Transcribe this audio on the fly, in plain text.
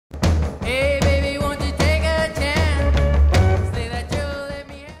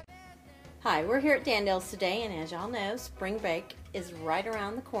Hi, we're here at Dandale's today, and as y'all know, spring break is right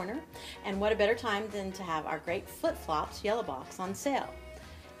around the corner, and what a better time than to have our great Flipflops Yellowbox on sale.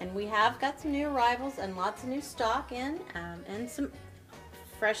 And we have got some new arrivals and lots of new stock in, and some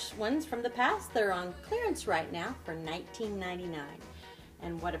fresh ones from the past. They're on clearance right now for $19.99.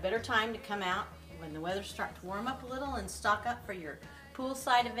 And what a better time to come out when the weather's starting to warm up a little and stock up for your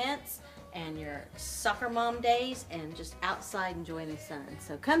poolside events and your soccer mom days and just outside enjoying the sun.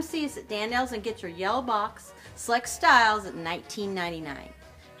 So come see us at Dandale's and get your Yellowbox select styles at $19.99.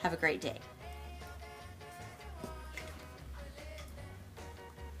 Have a great day.